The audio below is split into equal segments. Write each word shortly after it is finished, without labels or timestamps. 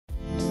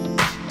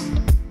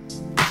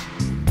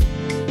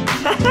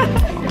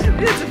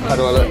How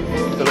do I look? Do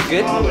I look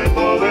good?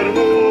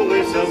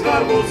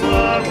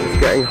 It's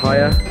getting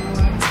higher.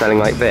 It's smelling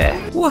like beer.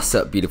 What's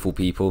up, beautiful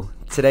people?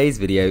 Today's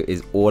video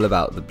is all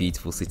about the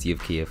beautiful city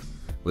of Kyiv,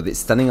 with its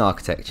stunning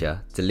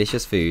architecture,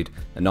 delicious food,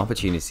 and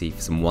opportunity for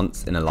some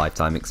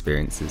once-in-a-lifetime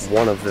experiences.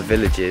 One of the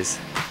villages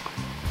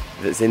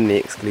that's in the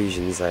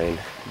exclusion zone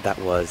that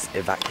was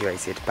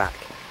evacuated back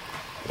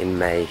in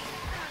May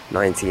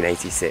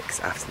 1986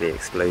 after the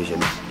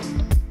explosion.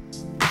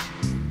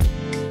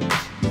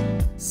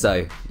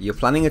 So, you're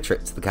planning a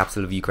trip to the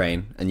capital of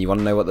Ukraine and you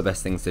want to know what the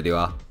best things to do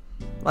are?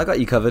 I got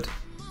you covered.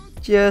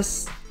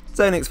 Just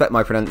don't expect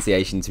my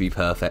pronunciation to be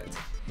perfect.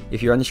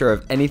 If you're unsure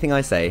of anything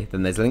I say,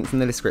 then there's links in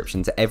the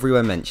description to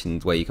everywhere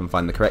mentioned where you can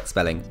find the correct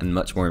spelling and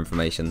much more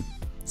information.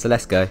 So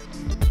let's go.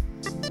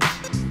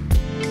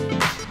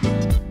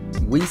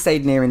 We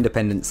stayed near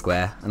Independence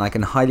Square, and I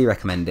can highly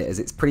recommend it as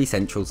it's pretty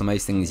central to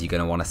most things you're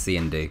going to want to see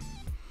and do.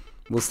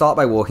 We'll start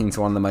by walking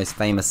to one of the most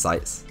famous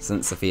sites,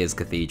 St. Sophia's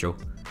Cathedral.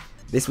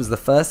 This was the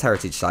first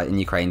heritage site in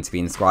Ukraine to be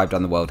inscribed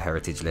on the World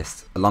Heritage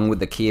List, along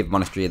with the Kyiv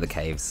Monastery of the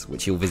Caves,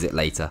 which you'll visit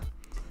later.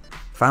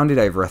 Founded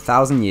over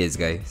 1,000 years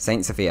ago,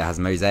 St. Sophia has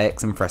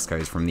mosaics and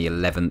frescoes from the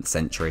 11th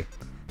century,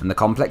 and the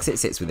complex it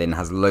sits within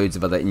has loads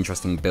of other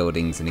interesting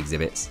buildings and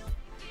exhibits.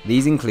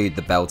 These include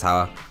the bell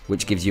tower,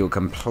 which gives you a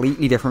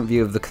completely different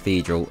view of the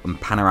cathedral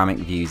and panoramic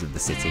views of the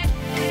city.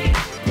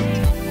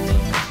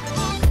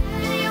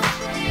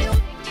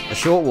 A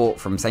short walk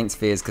from St.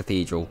 Sophia's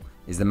Cathedral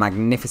is the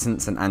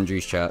magnificent St.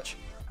 Andrew's Church,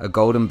 a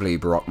gold and blue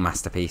Baroque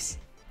masterpiece.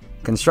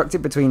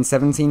 Constructed between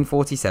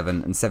 1747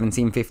 and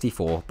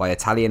 1754 by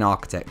Italian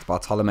architect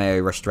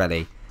Bartolomeo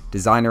Rastrelli,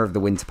 designer of the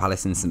Winter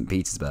Palace in St.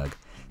 Petersburg,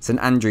 St.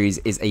 Andrew's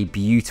is a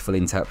beautiful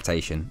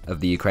interpretation of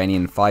the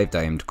Ukrainian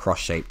five-domed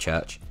cross-shaped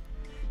church.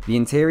 The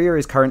interior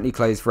is currently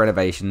closed for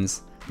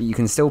renovations, but you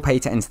can still pay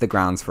to enter the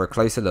grounds for a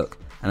closer look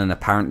and an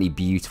apparently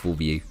beautiful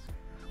view.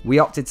 We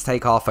opted to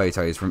take our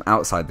photos from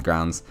outside the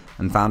grounds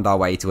and found our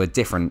way to a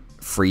different,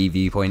 free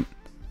viewpoint.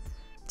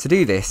 To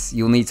do this,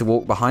 you'll need to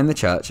walk behind the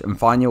church and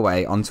find your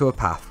way onto a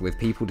path with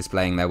people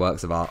displaying their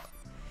works of art.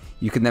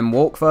 You can then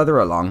walk further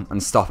along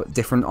and stop at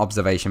different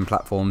observation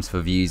platforms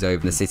for views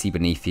over the city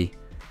beneath you.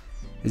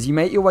 As you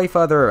make your way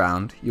further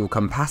around, you'll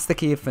come past the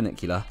Kyiv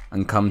funicular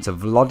and come to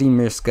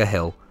Vladimirsky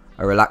Hill,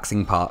 a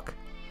relaxing park.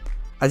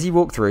 As you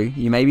walk through,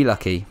 you may be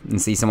lucky and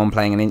see someone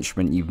playing an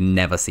instrument you've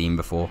never seen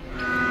before.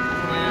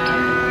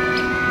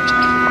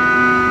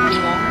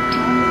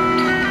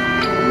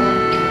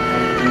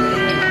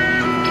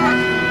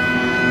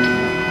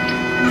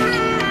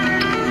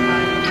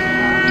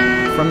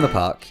 From the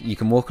park, you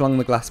can walk along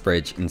the glass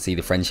bridge and see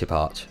the Friendship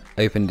Arch,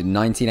 opened in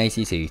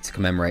 1982 to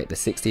commemorate the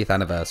 60th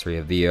anniversary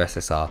of the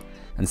USSR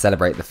and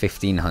celebrate the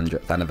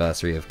 1500th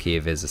anniversary of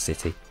Kyiv as a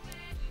city.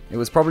 It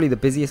was probably the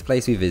busiest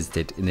place we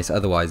visited in this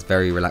otherwise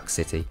very relaxed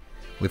city,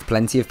 with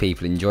plenty of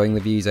people enjoying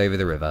the views over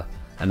the river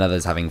and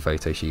others having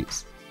photo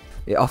shoots.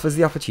 It offers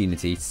the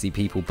opportunity to see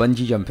people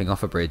bungee jumping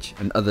off a bridge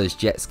and others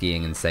jet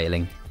skiing and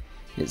sailing.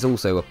 It's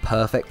also a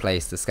perfect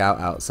place to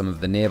scout out some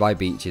of the nearby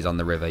beaches on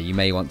the river you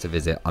may want to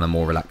visit on a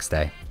more relaxed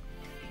day.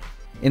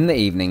 In the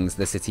evenings,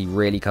 the city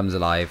really comes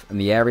alive and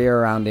the area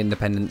around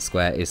Independence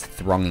Square is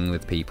thronging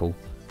with people.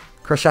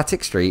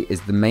 Krashatik Street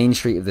is the main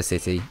street of the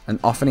city and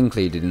often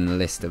included in the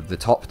list of the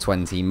top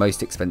 20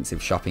 most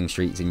expensive shopping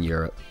streets in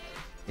Europe.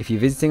 If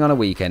you're visiting on a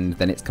weekend,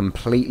 then it's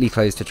completely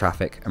closed to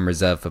traffic and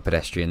reserved for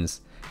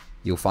pedestrians.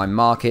 You'll find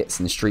markets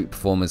and street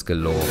performers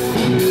galore.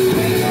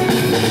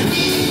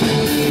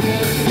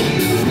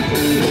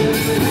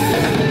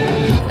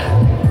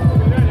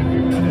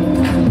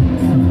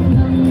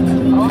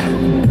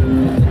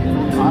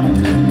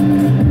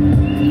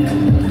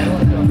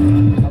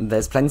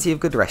 There's plenty of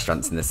good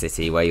restaurants in the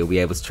city where you'll be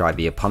able to try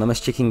the eponymous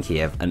chicken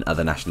Kyiv and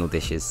other national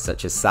dishes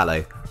such as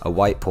salo, a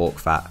white pork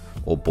fat,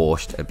 or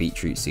borscht, a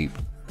beetroot soup.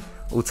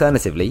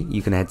 Alternatively,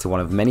 you can head to one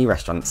of many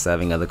restaurants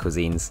serving other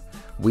cuisines.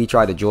 We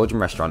tried a Georgian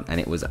restaurant and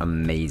it was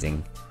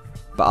amazing.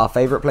 But our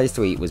favourite place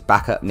to eat was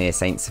back up near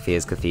St.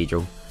 Sophia's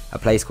Cathedral, a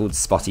place called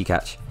Spotty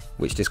Catch,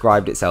 which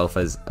described itself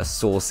as a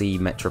saucy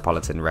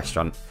metropolitan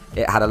restaurant.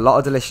 It had a lot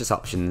of delicious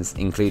options,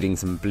 including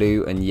some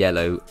blue and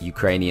yellow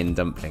Ukrainian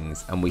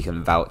dumplings, and we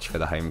can vouch for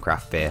the home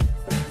craft beer.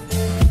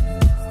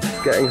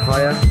 It's getting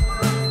higher,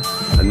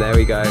 and there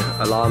we go,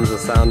 alarms are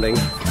sounding,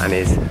 and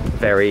is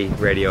very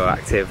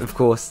radioactive. Of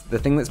course, the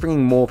thing that's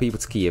bringing more people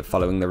to Kyiv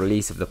following the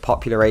release of the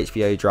popular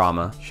HBO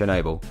drama,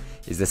 Chernobyl,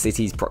 is the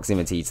city's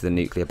proximity to the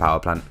nuclear power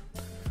plant.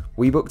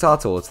 We booked our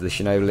tour to the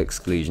Chernobyl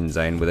exclusion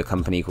zone with a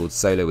company called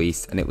Solo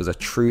East, and it was a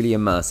truly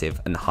immersive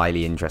and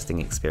highly interesting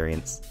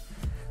experience.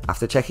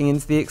 After checking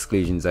into the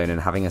exclusion zone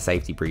and having a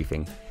safety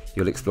briefing,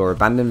 you'll explore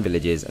abandoned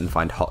villages and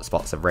find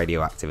hotspots of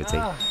radioactivity.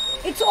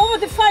 It's over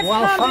the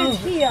 500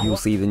 here! You'll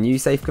see the new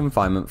safe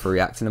confinement for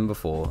reactor number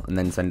 4 and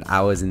then spend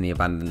hours in the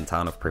abandoned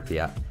town of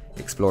Pripyat,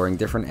 exploring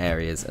different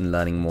areas and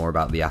learning more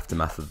about the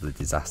aftermath of the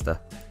disaster.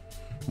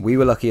 We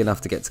were lucky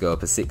enough to get to go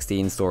up a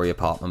 16-storey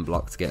apartment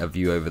block to get a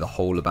view over the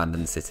whole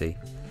abandoned city.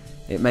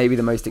 It may be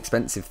the most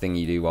expensive thing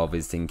you do while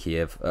visiting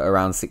Kyiv, at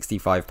around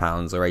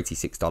 £65 or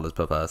 $86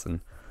 per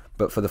person,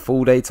 but for the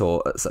full day tour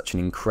at such an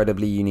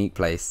incredibly unique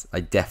place,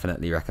 I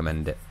definitely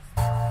recommend it.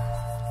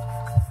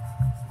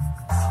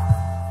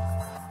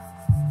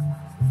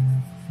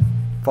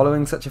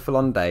 Following such a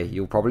full-on day,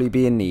 you'll probably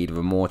be in need of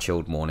a more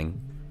chilled morning.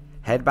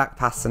 Head back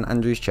past St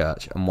Andrew's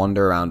Church and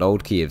wander around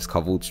old Kyiv's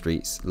cobbled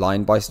streets,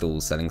 lined by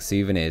stalls selling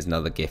souvenirs and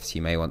other gifts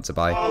you may want to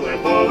buy.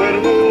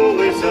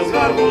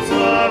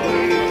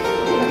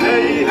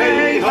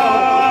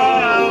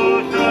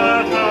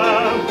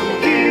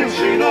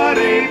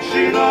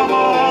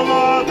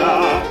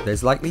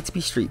 There's likely to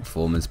be street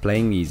performers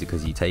playing music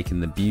as you take in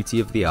the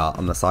beauty of the art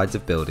on the sides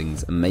of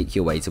buildings and make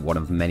your way to one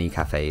of many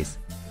cafes.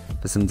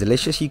 For some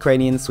delicious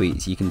Ukrainian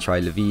sweets, you can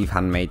try Lviv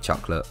handmade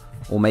chocolate,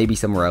 or maybe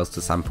somewhere else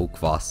to sample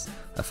kvass,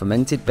 a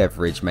fermented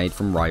beverage made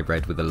from rye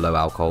bread with a low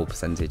alcohol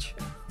percentage.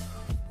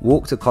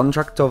 Walk to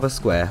Kontraktova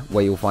Square,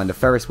 where you'll find a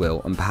Ferris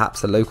wheel and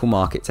perhaps a local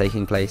market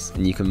taking place,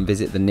 and you can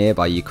visit the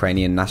nearby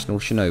Ukrainian National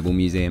Chernobyl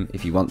Museum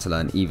if you want to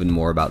learn even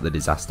more about the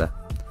disaster.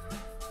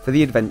 For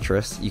the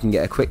adventurous, you can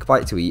get a quick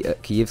bite to eat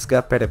at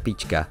Kyivska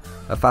Perepichka,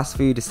 a fast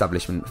food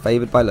establishment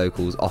favoured by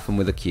locals, often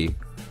with a queue.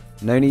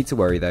 No need to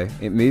worry though,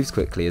 it moves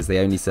quickly as they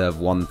only serve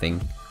one thing,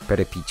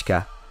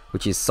 perepichka,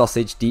 which is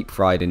sausage deep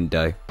fried in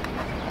dough.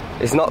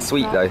 It's not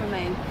sweet though.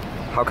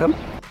 How come?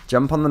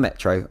 Jump on the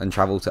metro and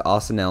travel to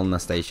Arsenalna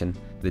station,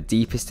 the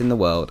deepest in the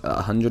world at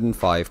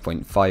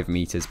 105.5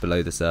 metres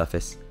below the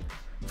surface.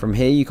 From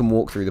here you can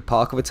walk through the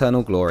Park of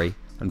Eternal Glory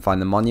and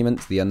find the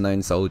monument to the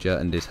unknown soldier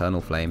and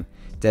eternal flame,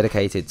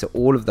 dedicated to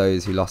all of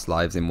those who lost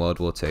lives in World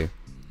War II.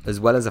 As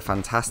well as a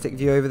fantastic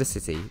view over the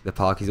city, the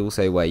park is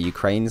also where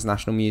Ukraine's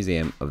National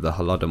Museum of the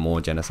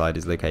Holodomor genocide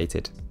is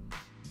located.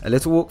 A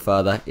little walk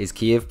further is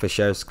Kyiv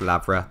Peshersk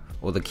Lavra,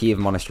 or the Kyiv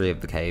Monastery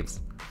of the Caves.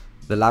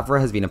 The Lavra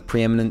has been a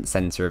preeminent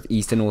centre of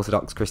Eastern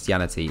Orthodox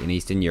Christianity in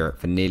Eastern Europe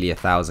for nearly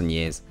 1,000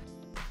 years.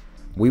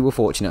 We were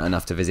fortunate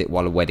enough to visit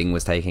while a wedding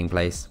was taking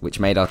place, which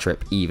made our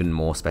trip even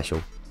more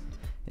special.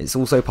 It's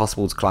also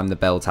possible to climb the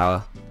bell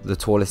tower, the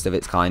tallest of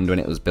its kind when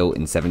it was built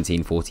in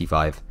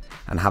 1745,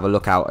 and have a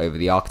look out over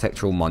the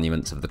architectural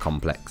monuments of the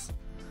complex.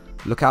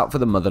 Look out for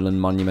the Motherland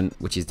Monument,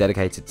 which is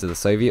dedicated to the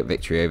Soviet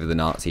victory over the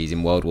Nazis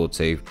in World War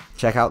II.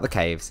 Check out the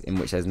caves, in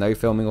which there's no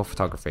filming or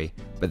photography,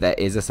 but there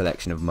is a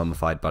selection of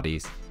mummified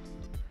bodies.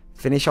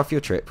 Finish off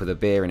your trip with a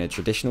beer in a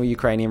traditional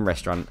Ukrainian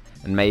restaurant,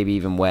 and maybe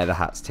even wear the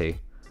hats too.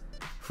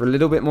 For a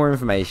little bit more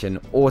information,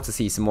 or to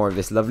see some more of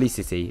this lovely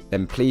city,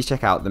 then please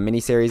check out the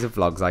mini-series of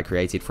vlogs I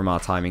created from our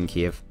time in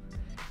Kyiv.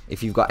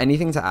 If you've got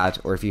anything to add,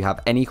 or if you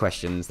have any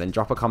questions, then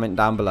drop a comment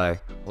down below,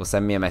 or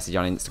send me a message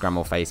on Instagram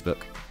or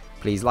Facebook.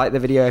 Please like the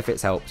video if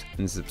it's helped,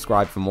 and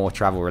subscribe for more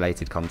travel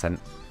related content.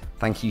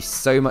 Thank you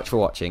so much for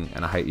watching,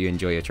 and I hope you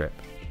enjoy your trip.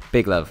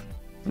 Big love,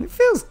 and it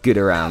feels good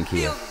around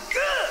Kyiv.